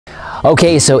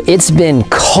Okay, so it's been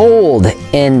cold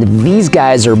and these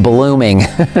guys are blooming.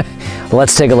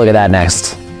 Let's take a look at that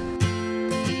next.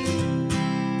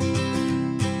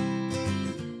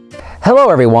 Hello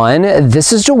everyone,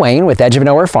 this is Dwayne with Edge of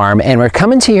Nowhere Farm, and we're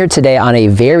coming to you here today on a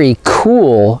very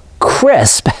cool,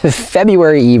 crisp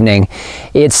February evening.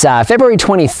 It's February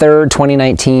 23rd,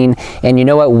 2019, and you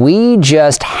know what? We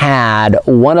just had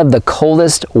one of the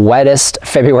coldest, wettest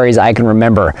Februarys I can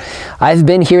remember. I've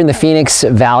been here in the Phoenix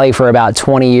Valley for about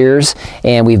 20 years,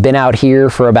 and we've been out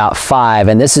here for about 5,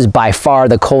 and this is by far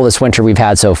the coldest winter we've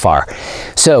had so far.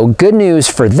 So good news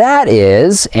for that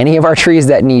is, any of our trees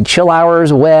that need chill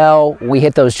hours, well, we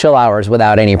hit those chill hours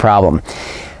without any problem.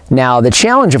 Now, the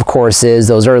challenge, of course, is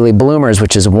those early bloomers,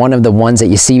 which is one of the ones that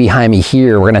you see behind me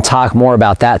here. We're going to talk more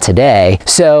about that today.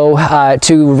 So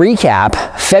to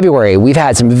recap, February, we've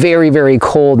had some very, very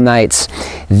cold nights.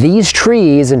 These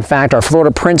trees, in fact, our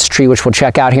Florida Prince tree, which we'll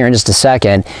check out here in just a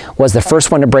second, was the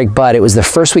first one to break bud. It was the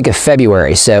first week of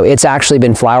February, so it's actually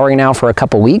been flowering now for a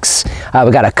couple weeks.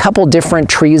 We've got a couple different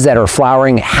trees that are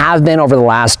flowering, have been over the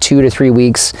last 2 to 3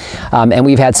 weeks, and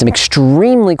we've had some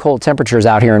extremely cold temperatures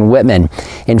out here in Whitman.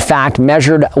 In fact,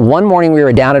 measured one morning we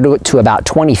were down to about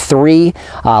 23.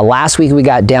 Last week we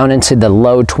got down into the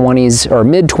low 20s or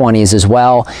mid 20s as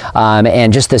well,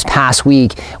 and just this past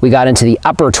week we got into the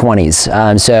upper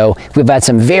 20s. So we've had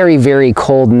some very, very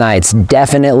cold nights,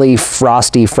 definitely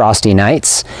frosty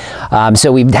nights.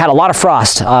 So we've had a lot of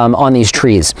frost on these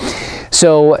trees.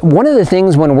 So one of the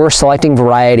things when we're selecting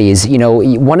varieties, you know,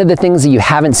 one of the things that you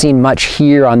haven't seen much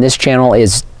here on this channel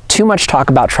is too much talk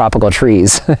about tropical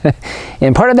trees.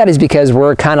 And part of that is because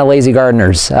we're kind of lazy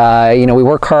gardeners. You know, we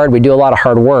work hard, we do a lot of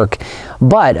hard work,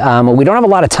 but we don't have a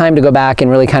lot of time to go back and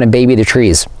really kind of baby the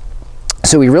trees.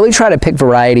 So we really try to pick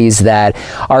varieties that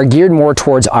are geared more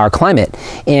towards our climate.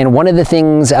 And one of the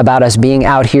things about us being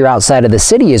out here outside of the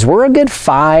city is we're a good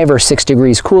 5 or 6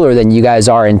 degrees cooler than you guys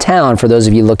are in town, for those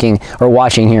of you looking or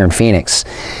watching here in Phoenix.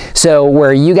 So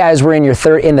where you guys were in the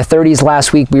 30s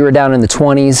last week, we were down in the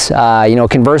 20s. You know,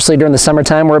 conversely, during the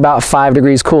summertime, we're about 5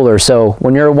 degrees cooler. So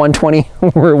when you're at 120,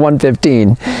 we're at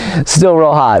 115. Still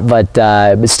real hot,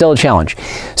 but still a challenge.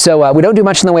 So we don't do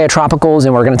much in the way of tropicals,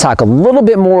 and we're going to talk a little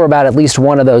bit more about at least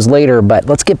one of those later, but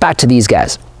let's get back to these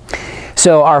guys.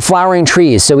 So our flowering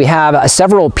trees, so we have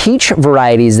several peach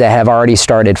varieties that have already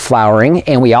started flowering,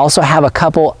 and we also have a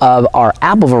couple of our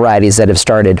apple varieties that have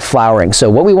started flowering. So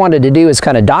what we wanted to do is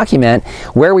kind of document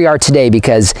where we are today,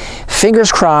 because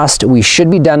fingers crossed we should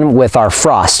be done with our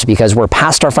frost, because we're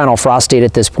past our final frost date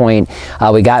at this point.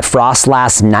 We got frost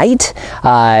last night,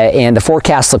 and the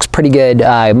forecast looks pretty good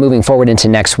moving forward into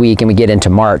next week, and we get into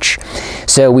March.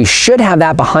 So we should have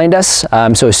that behind us.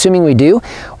 So assuming we do,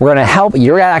 we're going to help.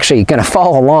 You're actually going to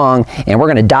follow along, and we're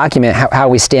going to document how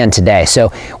we stand today. So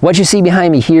what you see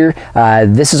behind me here,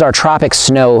 this is our Tropic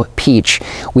Snow Peach.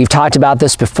 We've talked about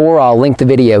this before. I'll link the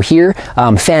video here.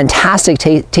 Fantastic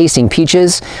tasting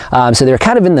peaches. So they're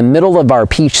kind of in the middle of our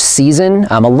peach season,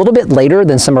 a little bit later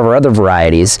than some of our other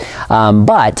varieties,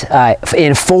 but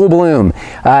in full bloom.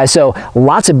 So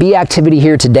lots of bee activity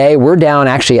here today. We're down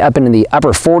actually up into the upper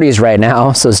 40s right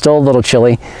now, so still a little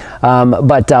chilly.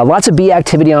 But lots of bee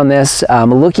activity on this.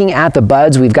 Looking at the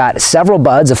buds, we've got several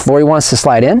buds if Lori wants to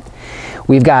slide in.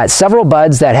 We've got several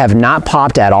buds that have not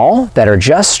popped at all, that are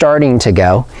just starting to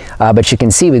go. But you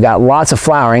can see we've got lots of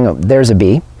flowering. Oh, there's a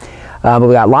bee. But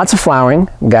we got lots of flowering.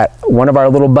 We've got one of our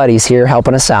little buddies here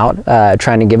helping us out,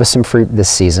 trying to give us some fruit this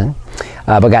season.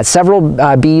 But got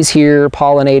several bees here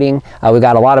pollinating. We've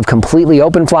got a lot of completely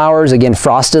open flowers, again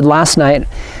frosted last night.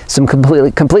 Some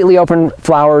completely open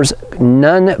flowers,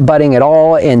 none budding at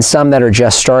all, and some that are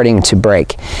just starting to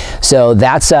break. So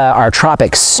that's our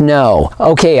Tropic Snow.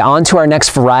 Okay, on to our next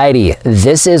variety.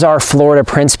 This is our Florida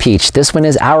Prince Peach. This one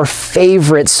is our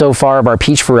favorite so far of our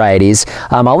peach varieties.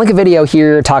 I'll link a video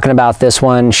here talking about this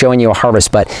one, showing you a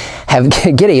harvest, but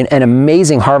getting an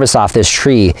amazing harvest off this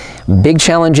tree. Big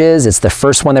challenge is it's the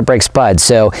first one that breaks bud.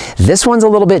 So this one's a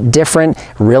little bit different,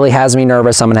 really has me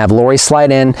nervous. I'm gonna have Lori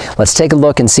slide in. Let's take a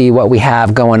look and see what we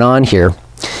have going on here.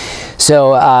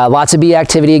 So lots of bee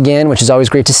activity again, which is always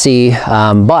great to see,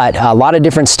 but a lot of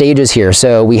different stages here.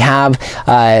 So we have,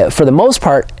 for the most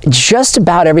part, just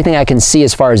about everything I can see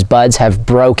as far as buds have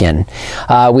broken.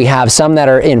 We have some that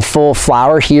are in full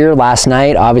flower here last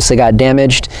night, obviously got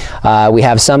damaged. We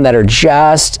have some that are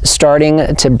just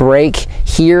starting to break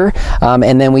here,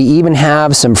 and then we even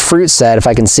have some fruit set, if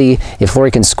I can see, if Lori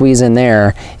can squeeze in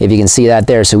there, if you can see that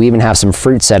there. So we even have some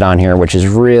fruit set on here, which is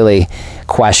really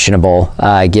questionable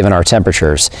given our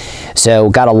temperatures. So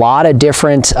got a lot of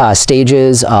different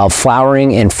stages of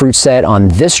flowering and fruit set on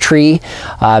this tree.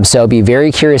 So I'll be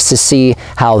very curious to see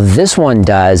how this one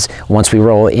does once we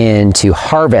roll into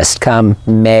harvest come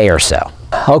May or so.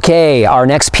 Okay, our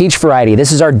next peach variety.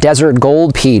 This is our Desert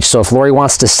Gold Peach. So if Lori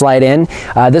wants to slide in,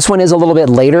 this one is a little bit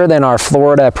later than our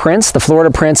Florida Prince. The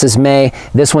Florida Prince is May.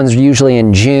 This one's usually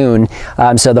in June.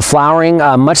 So the flowering,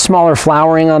 much smaller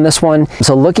flowering on this one.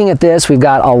 So looking at this, we've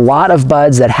got a lot of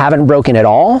buds that haven't broken at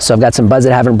all. So I've got some buds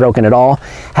that haven't broken at all.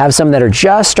 Have some that are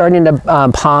just starting to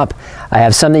pop. I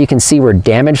have some that you can see were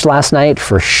damaged last night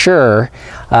for sure.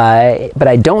 But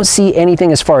I don't see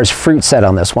anything as far as fruit set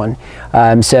on this one.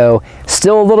 So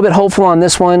still a little bit hopeful on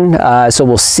this one. So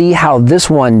we'll see how this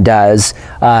one does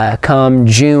come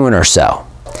June or so.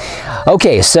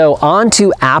 Okay, so on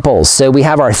to apples. So we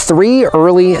have our 3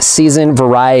 early season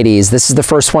varieties. This is the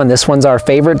first one. This one's our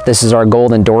favorite. This is our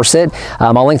Golden Dorset.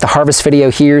 I'll link the harvest video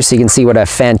here so you can see what a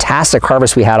fantastic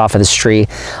harvest we had off of this tree.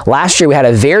 Last year we had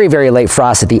a very, very late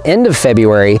frost at the end of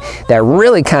February that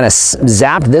really kind of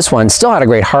zapped this one. Still had a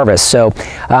great harvest. So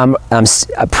I'm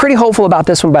pretty hopeful about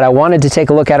this one, but I wanted to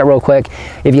take a look at it real quick.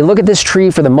 If you look at this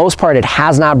tree, for the most part, it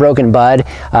has not broken bud.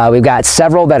 We've got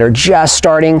several that are just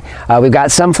starting. We've got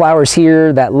some flowers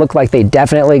here that look like they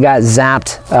definitely got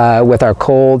zapped with our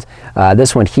cold.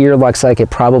 This one here looks like it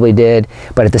probably did,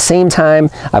 but at the same time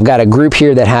I've got a group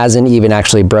here that hasn't even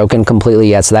actually broken completely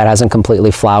yet, so that hasn't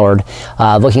completely flowered.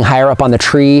 Looking higher up on the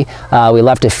tree, we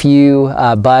left a few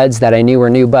buds that I knew were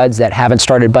new buds that haven't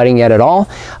started budding yet at all.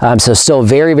 So still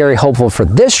very, very hopeful for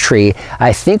this tree.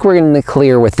 I think we're in the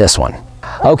clear with this one.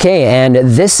 Okay, and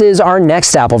this is our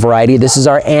next apple variety. This is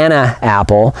our Anna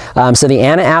apple. So the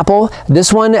Anna apple,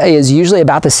 this one is usually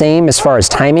about the same as far as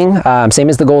timing, same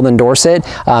as the Golden Dorset.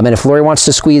 And if Lori wants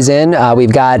to squeeze in,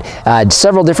 we've got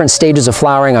several different stages of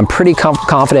flowering. I'm pretty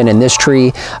confident in this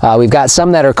tree. We've got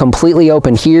some that are completely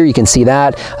open here. You can see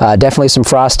that. Definitely some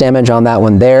frost damage on that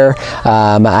one there.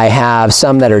 I have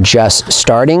some that are just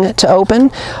starting to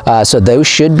open. So those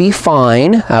should be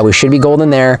fine. We should be golden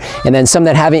there. And then some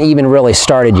that haven't even really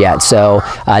started yet. So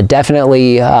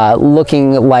definitely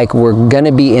looking like we're going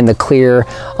to be in the clear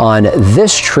on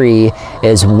this tree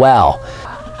as well.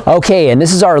 Okay, and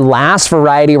this is our last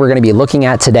variety we're going to be looking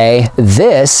at today.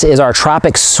 This is our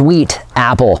Tropic Sweet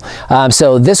apple.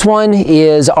 So this one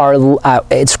is our,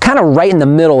 it's kind of right in the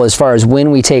middle as far as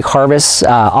when we take harvests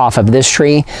off of this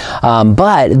tree.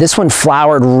 But this one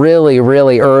flowered really,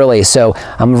 really early. So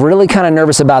I'm really kind of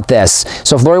nervous about this.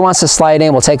 So if Lori wants to slide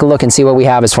in, we'll take a look and see what we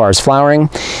have as far as flowering.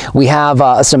 We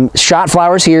have some shot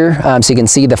flowers here. So you can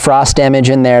see the frost damage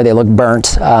in there. They look burnt.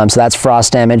 So that's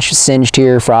frost damage, singed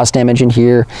here, frost damage in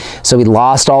here. So we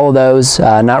lost all of those,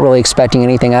 not really expecting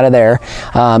anything out of there.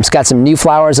 It's got some new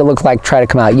flowers that look like try to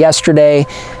come out yesterday.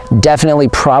 Definitely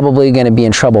probably going to be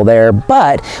in trouble there,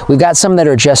 but we've got some that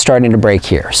are just starting to break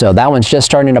here. So that one's just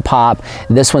starting to pop.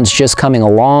 This one's just coming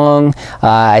along.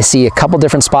 I see a couple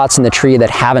different spots in the tree that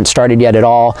haven't started yet at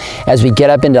all. As we get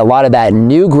up into a lot of that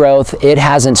new growth, it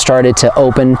hasn't started to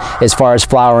open as far as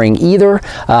flowering either.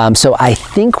 So I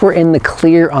think we're in the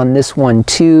clear on this one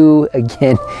too.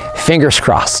 Again, fingers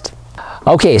crossed.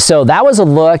 Okay, so that was a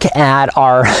look at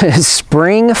our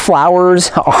spring flowers,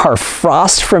 our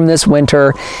frost from this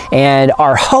winter, and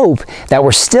our hope that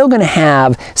we're still going to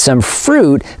have some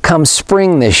fruit come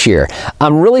spring this year.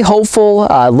 I'm really hopeful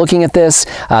looking at this,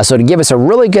 so to give us a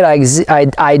really good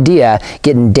idea,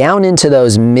 getting down into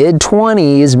those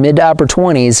mid-20s, mid to upper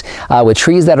 20s with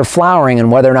trees that are flowering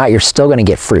and whether or not you're still going to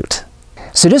get fruit.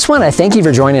 So just want to thank you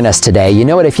for joining us today. You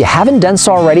know what, if you haven't done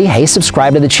so already, hey,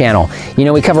 subscribe to the channel. You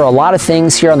know, we cover a lot of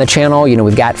things here on the channel. You know,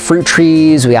 we've got fruit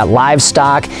trees, we got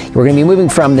livestock. We're going to be moving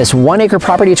from this 1 acre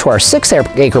property to our 6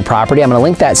 acre property. I'm going to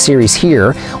link that series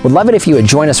here. Would love it if you would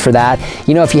join us for that.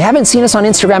 You know, if you haven't seen us on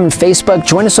Instagram and Facebook,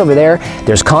 join us over there.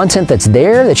 There's content that's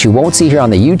there that you won't see here on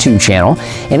the YouTube channel.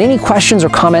 And any questions or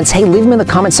comments, hey, leave them in the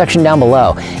comment section down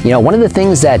below. You know, one of the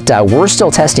things that we're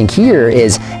still testing here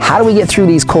is how do we get through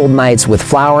these cold nights with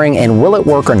flowering, and will it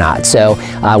work or not? So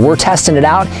we're testing it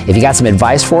out. If you got some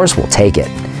advice for us, we'll take it.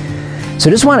 So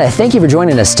just want to thank you for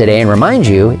joining us today and remind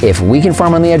you, if we can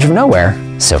farm on the edge of nowhere,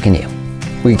 so can you.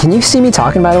 Can you see me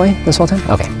talking, by the way, this whole time?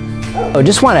 Okay. Oh,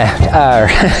 just want to,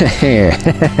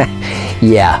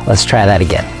 yeah, let's try that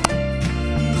again.